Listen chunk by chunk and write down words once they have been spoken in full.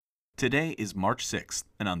Today is March 6th,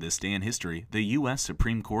 and on this day in history, the U.S.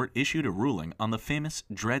 Supreme Court issued a ruling on the famous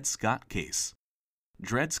Dred Scott case.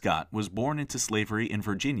 Dred Scott was born into slavery in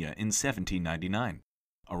Virginia in 1799.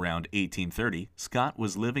 Around 1830, Scott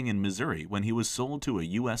was living in Missouri when he was sold to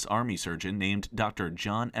a U.S. Army surgeon named Dr.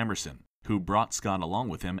 John Emerson, who brought Scott along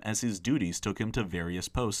with him as his duties took him to various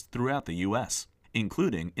posts throughout the U.S.,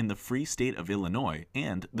 including in the Free State of Illinois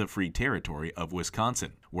and the Free Territory of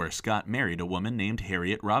Wisconsin, where Scott married a woman named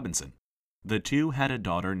Harriet Robinson. The two had a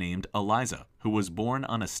daughter named Eliza, who was born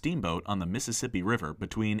on a steamboat on the Mississippi River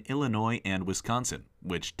between Illinois and Wisconsin,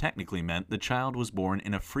 which technically meant the child was born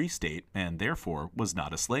in a free state and therefore was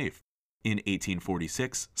not a slave. In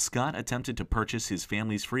 1846, Scott attempted to purchase his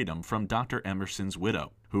family's freedom from Dr. Emerson's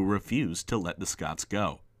widow, who refused to let the Scotts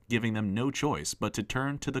go, giving them no choice but to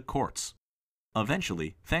turn to the courts.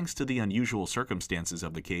 Eventually, thanks to the unusual circumstances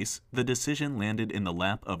of the case, the decision landed in the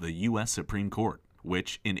lap of the U.S. Supreme Court,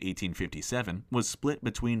 which in 1857 was split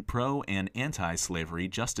between pro- and anti-slavery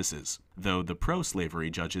justices, though the pro-slavery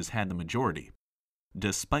judges had the majority.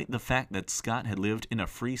 Despite the fact that Scott had lived in a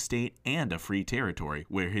free state and a free territory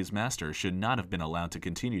where his master should not have been allowed to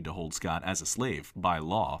continue to hold Scott as a slave by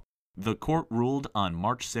law, the court ruled on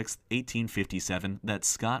March 6, 1857 that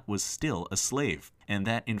Scott was still a slave, and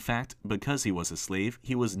that in fact, because he was a slave,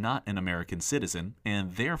 he was not an American citizen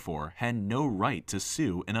and therefore had no right to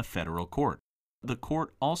sue in a federal court. The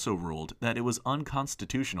court also ruled that it was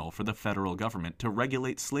unconstitutional for the federal government to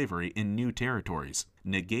regulate slavery in new territories,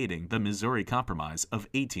 negating the Missouri Compromise of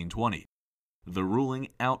 1820. The ruling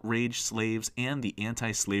outraged slaves and the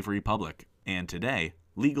anti-slavery public, and today,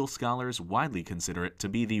 legal scholars widely consider it to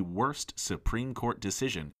be the worst Supreme Court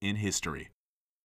decision in history.